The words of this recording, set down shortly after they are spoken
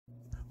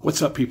What's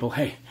up, people?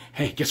 Hey,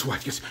 guess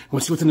what? Want to see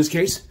what's in this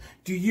case?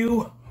 Do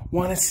you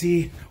want to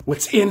see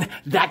what's in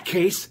that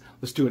case?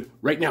 Let's do it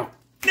right now.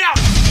 Now!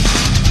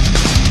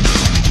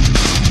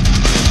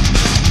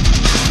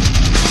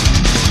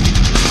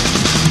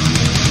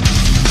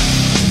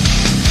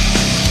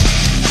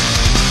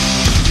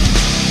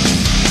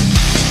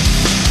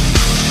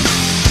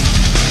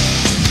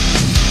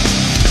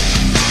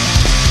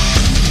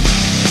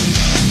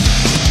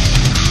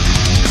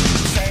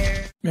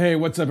 Hey,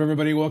 what's up,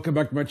 everybody? Welcome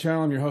back to my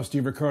channel. I'm your host,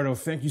 Ricardo.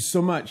 Thank you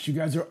so much. You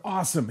guys are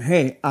awesome.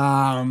 Hey,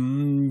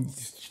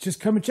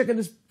 just come and check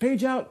this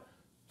page out.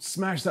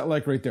 Smash that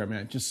like right there,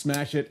 man. Just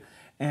smash it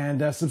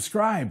and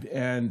subscribe.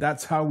 And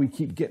that's how we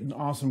keep getting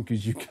awesome,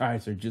 because you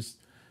guys are just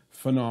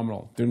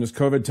phenomenal. During this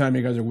COVID time,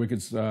 you guys are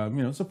wicked,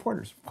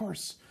 supporters, of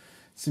course.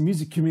 It's the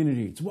music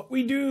community. It's what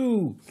we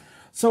do.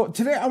 So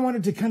today I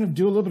wanted to kind of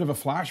do a little bit of a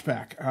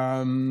flashback.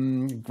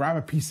 Grab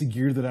a piece of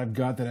gear that I've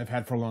got, that I've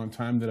had for a long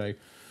time, that I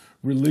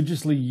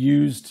religiously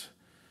used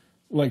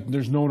like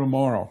there's no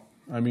tomorrow.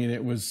 I mean,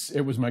 it was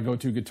my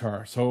go-to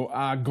guitar. So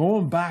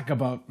going back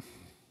about,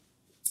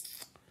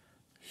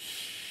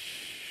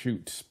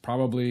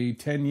 probably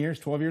 10 years,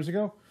 12 years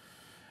ago,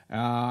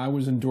 I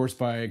was endorsed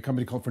by a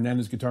company called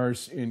Fernandes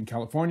Guitars in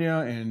California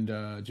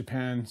and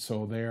Japan.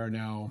 So they are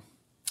now,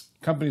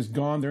 company's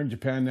gone, they're in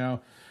Japan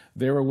now.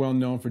 They were well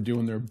known for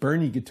doing their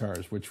Bernie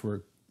guitars, which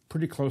were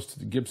pretty close to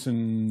the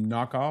Gibson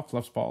knockoff,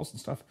 Les Pauls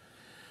and stuff.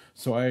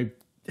 So I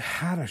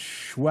had a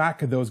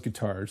schwack of those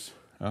guitars,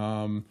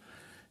 and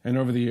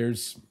over the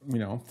years,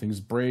 things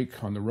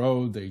break on the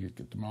road, they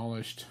get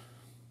demolished,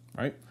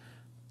 right?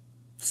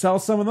 Sell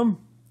some of them,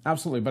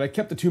 absolutely, but I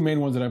kept the two main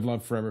ones that I've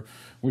loved forever,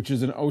 which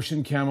is an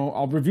Ocean Camo.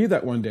 I'll review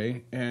that one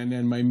day, and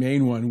then my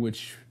main one,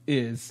 which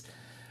is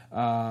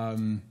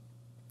alder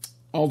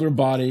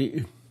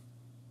body,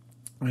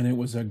 and it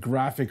was a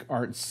graphic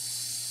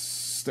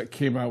arts that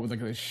came out with like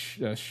a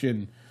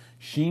Shin.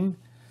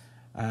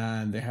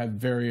 And they had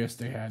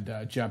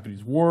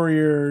Japanese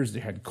warriors, they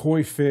had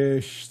koi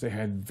fish, they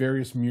had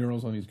various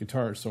murals on these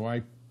guitars. So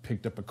I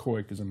picked up a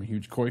koi because I'm a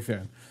huge koi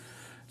fan.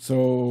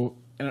 So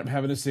ended up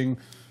having this thing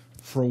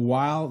for a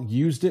while,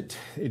 used it.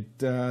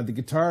 The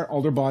guitar,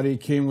 alder body,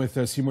 came with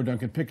Seymour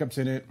Duncan pickups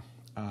in it.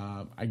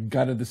 I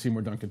gutted the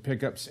Seymour Duncan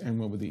pickups and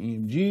went with the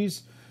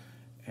EMGs,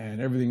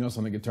 and everything else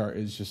on the guitar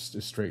is just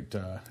as straight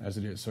as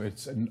it is. So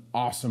it's an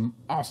awesome,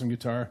 awesome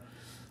guitar.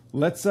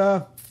 Let's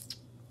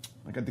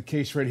I got the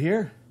case right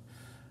here.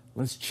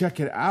 Let's check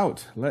it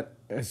out. I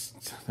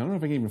don't know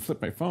if I can even flip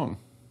my phone.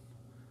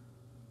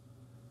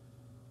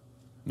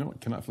 No, I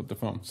cannot flip the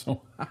phone.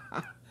 So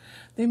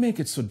they make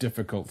it so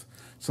difficult.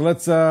 So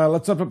let's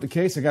open up the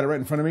case. I got it right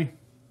in front of me,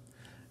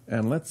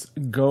 and let's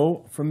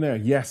go from there.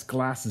 Yes,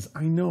 glasses.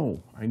 I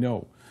know.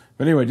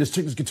 But anyway, just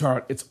check this guitar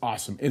out. It's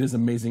awesome. It is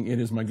amazing. It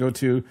is my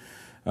go-to.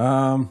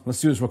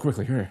 Let's do this real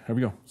quickly. Here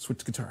we go. Switch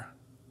the guitar.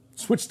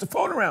 Switch the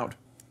phone around.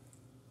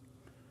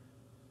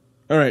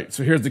 All right,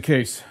 so here's the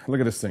case. Look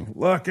at this thing.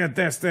 Look at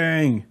this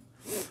thing.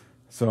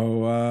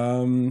 So,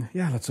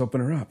 yeah, let's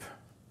open her up.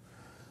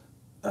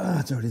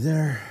 It's already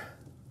there.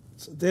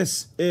 So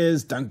this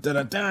is, dun,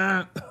 dun,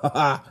 dun,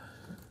 dun.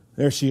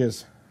 There she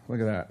is.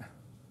 Look at that.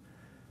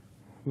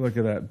 Look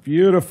at that.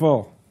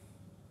 Beautiful.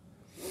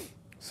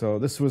 So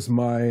this was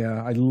my,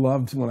 I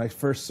loved when I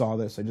first saw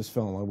this. I just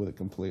fell in love with it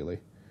completely.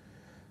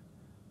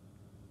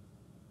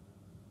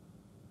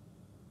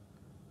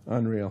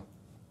 Unreal.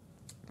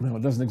 No,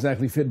 it doesn't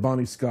exactly fit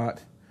Bonnie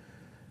Scott.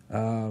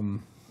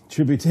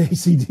 Tribute to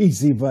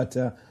AC/DC, but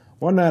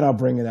one night I'll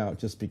bring it out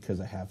just because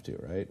I have to,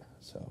 right?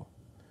 So,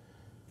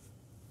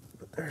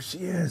 but there she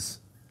is.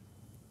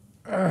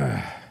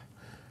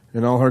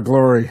 In all her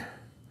glory.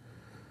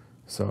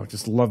 So,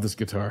 just love this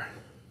guitar.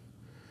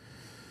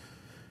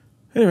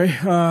 Anyway,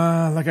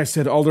 like I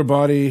said, alder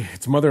body.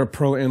 It's mother of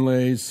pearl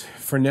inlays.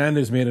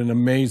 Fernandes made an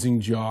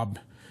amazing job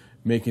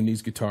making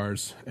these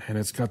guitars, and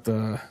it's got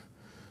the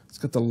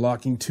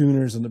locking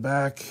tuners in the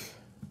back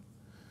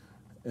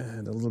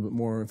and a little bit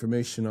more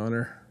information on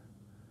her.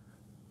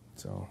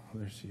 So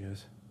there she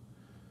is.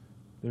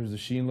 There's the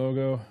Shin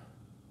logo.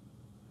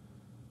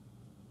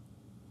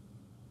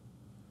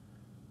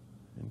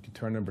 And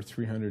guitar number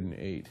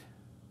 308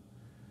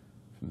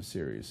 from the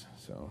series.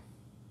 So,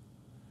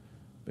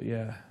 but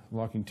yeah,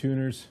 locking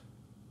tuners.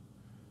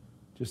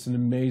 Just an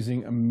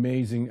amazing,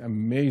 amazing,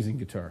 amazing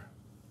guitar.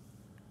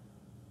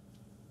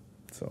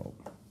 So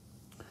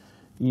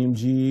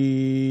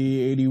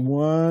EMG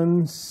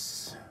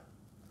 81s.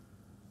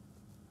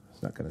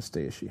 It's not going to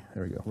stay, is she?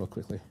 There we go, real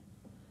quickly.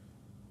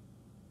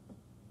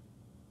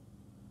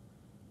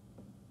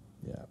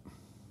 Yeah.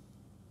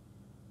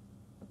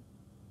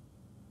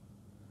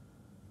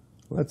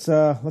 Let's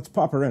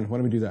pop her in. Why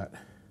don't we do that?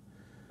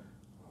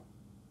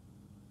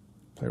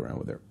 Play around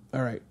with her.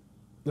 All right,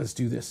 let's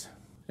do this.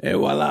 Et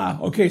voila.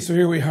 Okay, so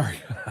here we are.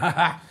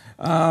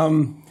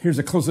 Here's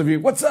a close-up view.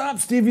 What's up,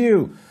 Steve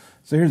U?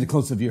 So here's a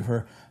close-up view of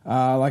her.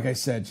 Like I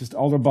said, just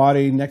alder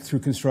body, neck through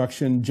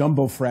construction,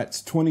 jumbo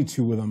frets,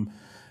 22 of them.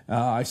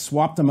 I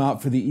swapped them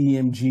out for the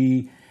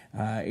EMG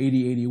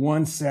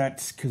 8081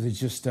 set because it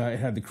just it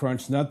had the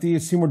crunch. Not the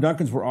Seymour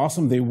Duncans were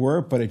awesome, they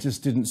were, but it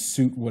just didn't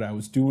suit what I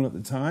was doing at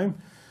the time.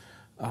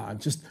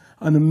 Just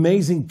an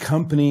amazing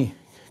company,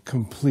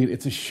 complete.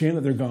 It's a shame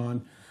that they're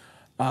gone.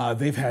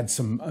 They've had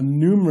some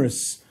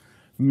numerous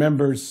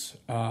members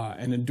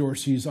and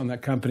endorsees on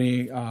that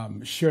company.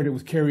 Shared it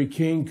with Kerry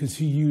King because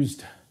he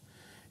used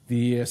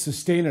the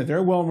Sustainer.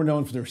 They're well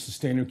renowned for their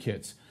Sustainer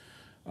kits.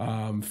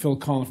 Phil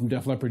Collin from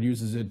Def Leppard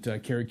uses it.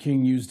 Kerry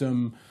King used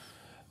them.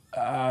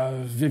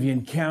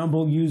 Vivian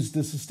Campbell used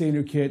the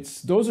Sustainer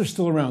kits. Those are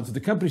still around. So the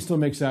company still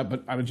makes that,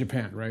 but out of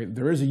Japan, right?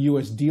 There is a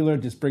US dealer,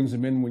 just brings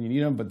them in when you need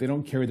them, but they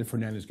don't carry the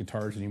Fernandes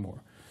guitars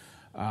anymore.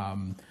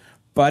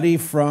 Buddy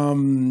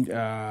from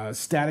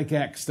Static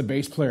X, the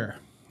bass player,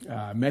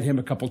 met him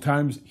a couple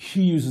times.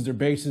 He uses their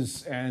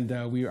basses, and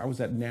I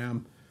was at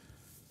NAMM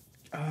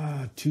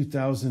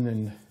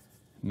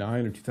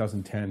 2009 or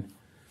 2010.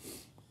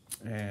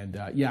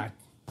 And yeah,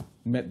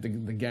 met the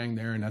gang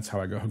there, and that's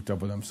how I got hooked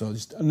up with them. So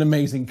just an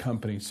amazing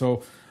company.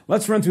 So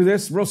let's run through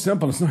this. Real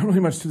simple. It's not really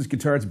much to this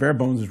guitar. It's bare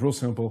bones. It's real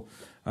simple.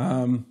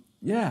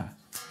 Yeah.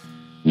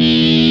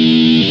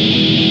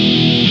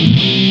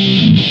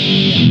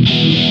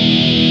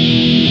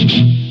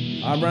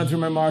 I'm running through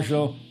my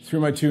Marshall,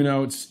 through my two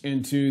notes,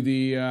 into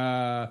the,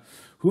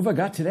 who have I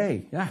got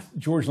today? Yeah,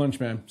 George Lynch,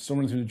 man. Still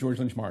running through the George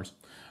Lynch Mars.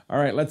 All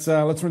right, let's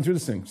run through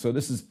this thing. So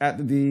this is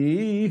at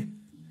the,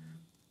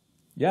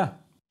 yeah.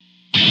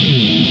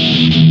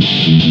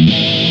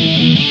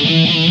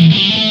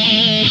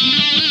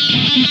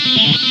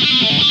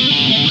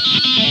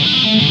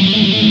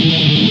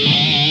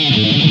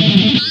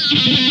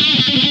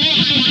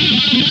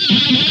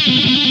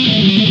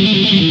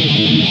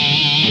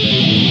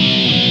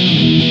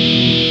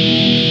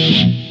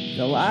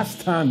 The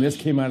last time this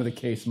came out of the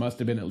case must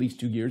have been at least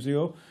 2 years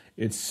ago.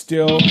 It's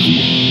still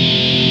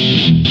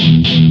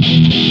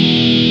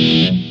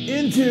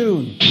in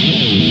tune.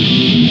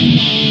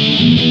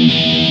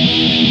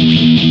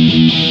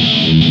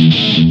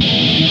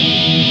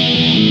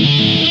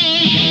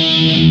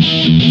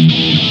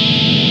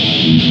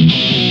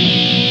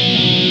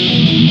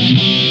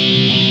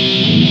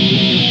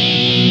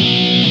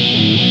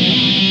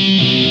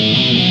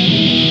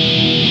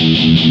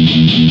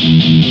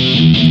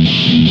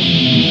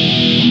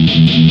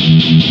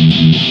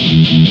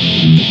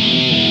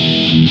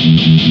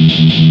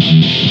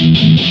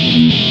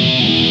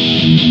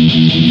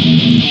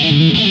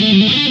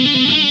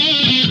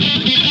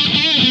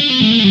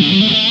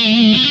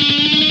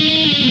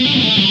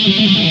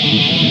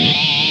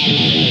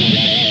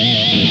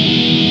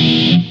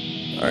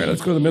 All right,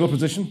 let's go to the middle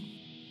position.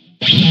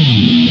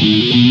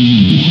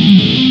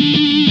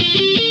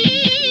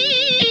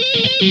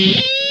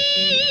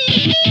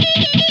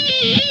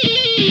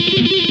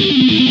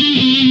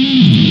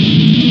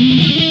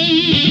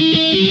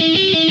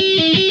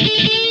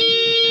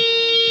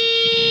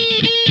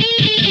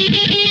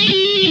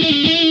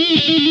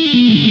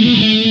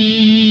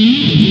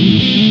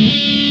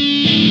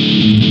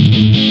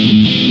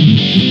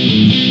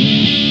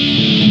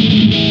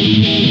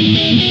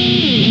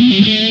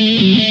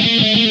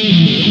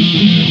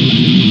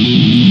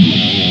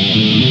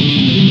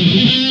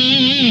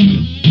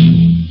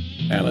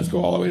 And let's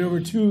go all the way over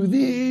to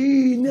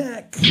the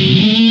neck.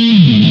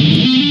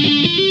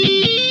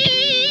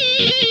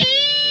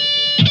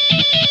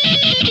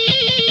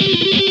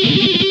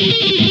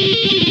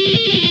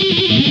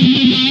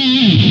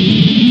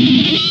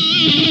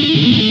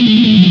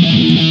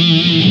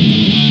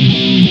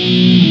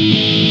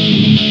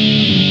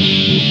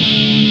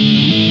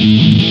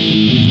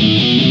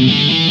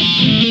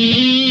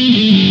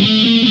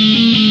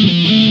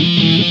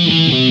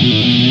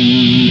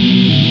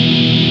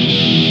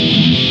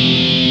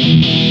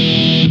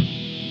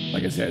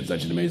 Like I said, it's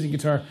such an amazing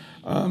guitar.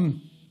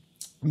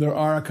 There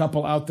are a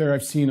couple out there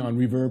I've seen on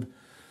Reverb.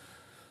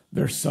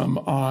 There's some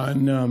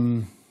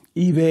on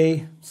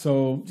eBay.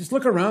 So just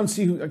look around,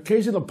 see who,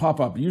 occasionally they'll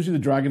pop up. Usually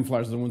the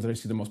Dragonflies are the ones that I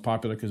see the most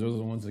popular because those are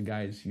the ones the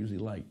guys usually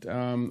liked.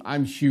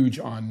 I'm huge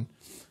on,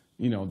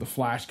 you know, the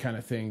flash kind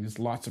of thing. There's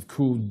lots of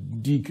cool,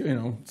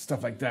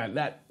 stuff like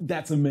that.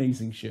 That's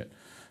amazing shit.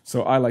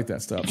 So I like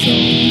that stuff. So,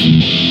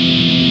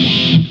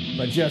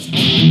 but just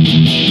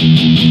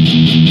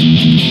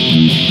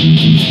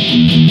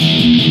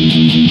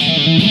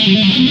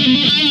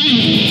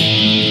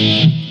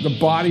the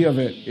body of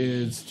it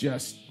is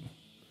just,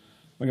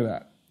 look at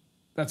that.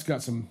 That's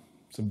got some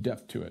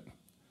depth to it,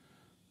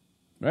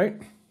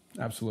 right?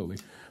 Absolutely.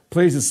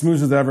 Plays as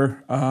smooth as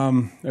ever.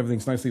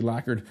 Everything's nicely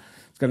lacquered.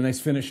 It's got a nice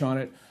finish on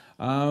it.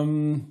 Yeah,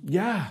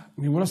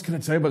 I mean, what else can I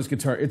tell you about this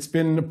guitar? It's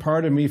been a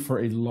part of me for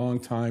a long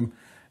time,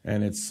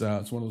 and it's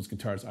one of those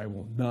guitars I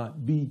will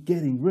not be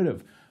getting rid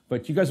of.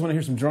 But you guys want to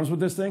hear some drums with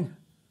this thing?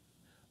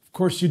 Of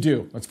course you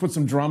do. Let's put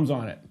some drums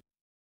on it.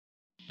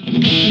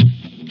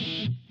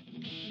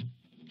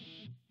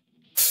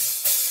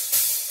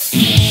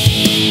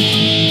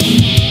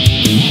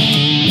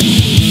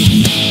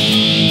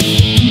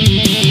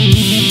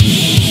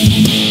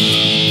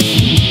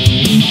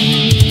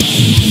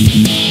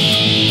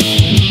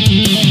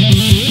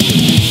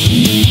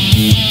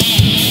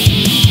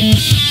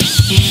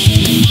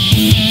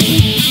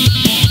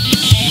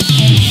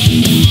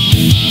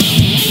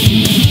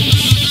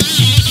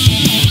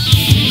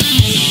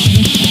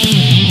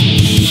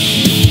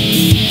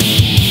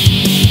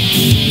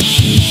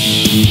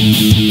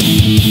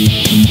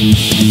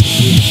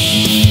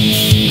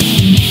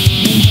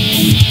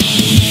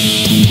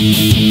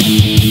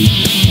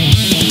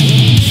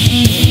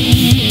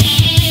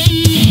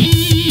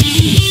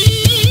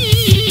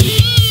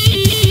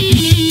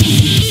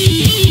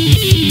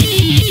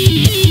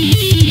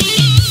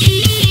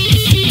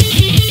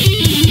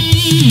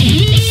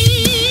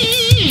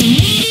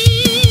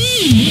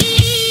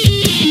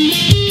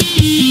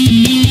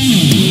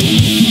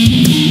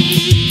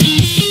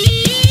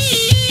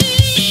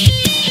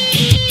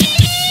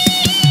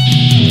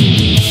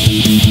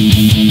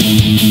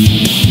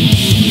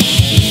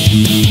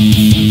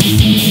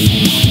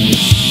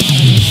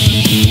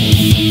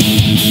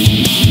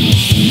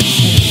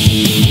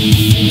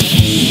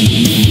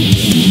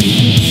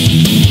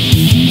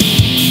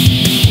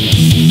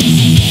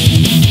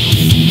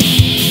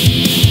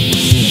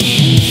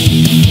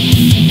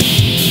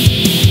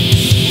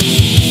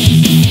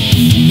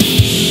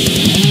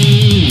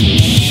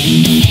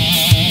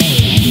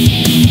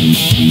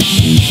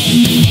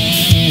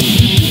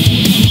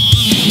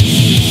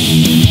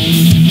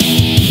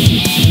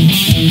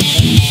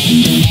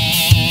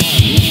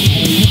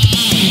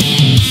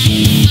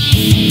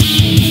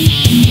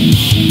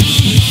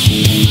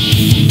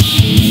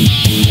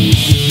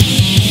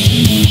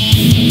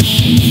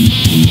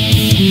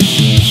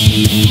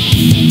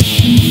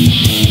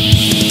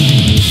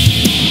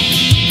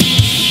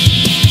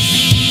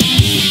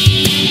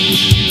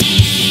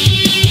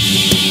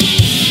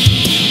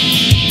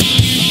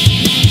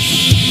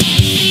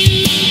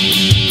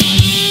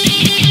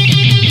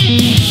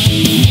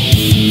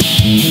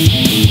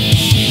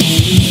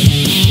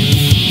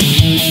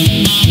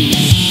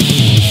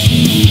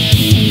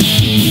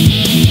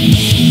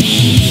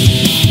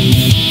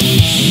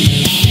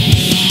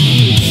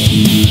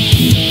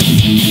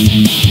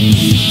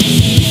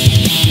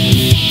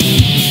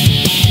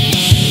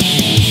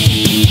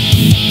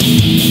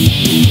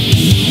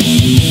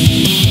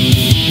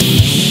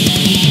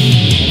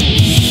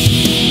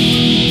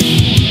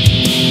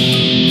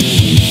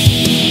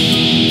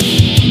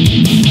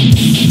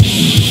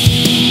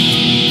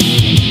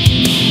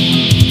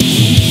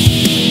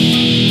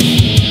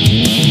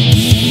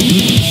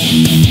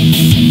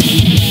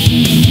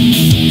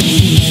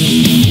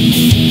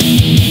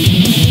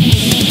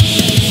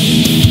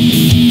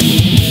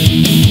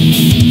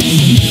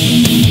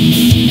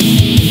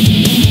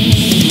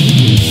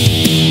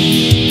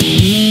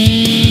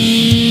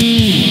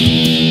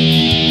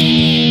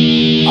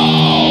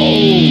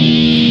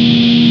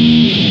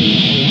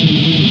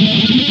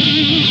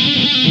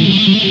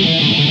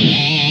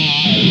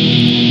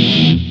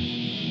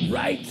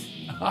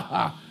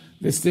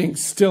 This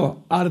thing's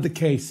still out of the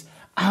case.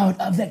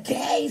 Out of the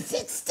case.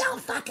 It's still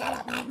fucking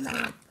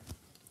amazing.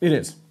 It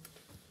is.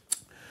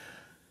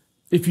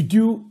 If you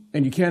do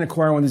and you can't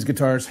acquire one of these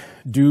guitars,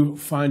 do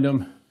find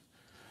them.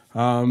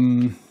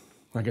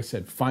 Like I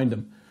said, find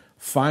them.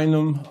 Find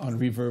them on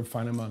Reverb.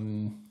 Find them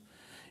on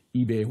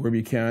eBay, wherever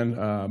you can.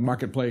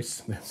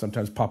 Marketplace. They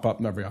sometimes pop up,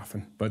 not very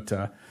often. But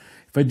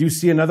if I do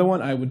see another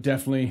one, I would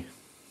definitely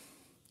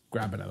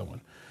grab another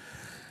one.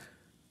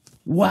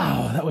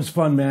 Wow, that was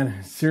fun,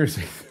 man.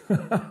 Seriously.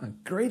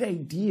 Great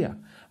idea.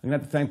 I'm going to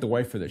have to thank the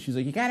wife for this. She's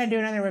like, you got to do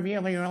another review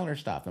of your older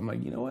stuff. I'm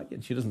like, you know what?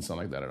 She doesn't sound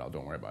like that at all.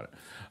 Don't worry about it.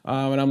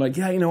 And I'm like,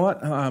 yeah, you know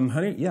what?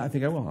 Honey, yeah, I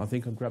think I will. I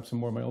think I'll grab some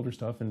more of my older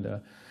stuff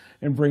and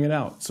bring it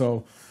out.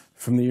 So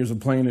from the years of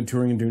playing and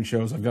touring and doing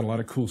shows, I've got a lot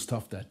of cool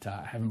stuff that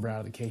I haven't brought out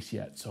of the case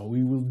yet. So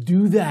we will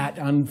do that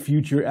on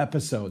future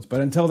episodes.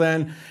 But until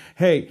then,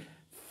 hey,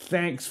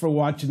 thanks for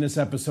watching this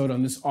episode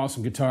on this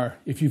awesome guitar.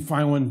 If you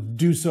find one,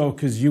 do so,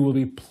 because you will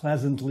be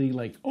pleasantly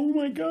like, oh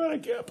my God, I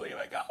can't believe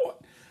I got one.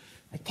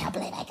 I can't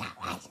believe I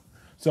got one.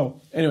 So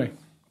anyway,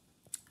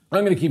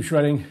 I'm going to keep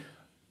shredding.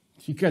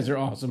 You guys are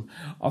awesome.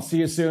 I'll see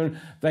you soon.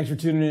 Thanks for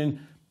tuning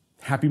in.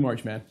 Happy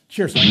March, man.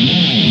 Cheers.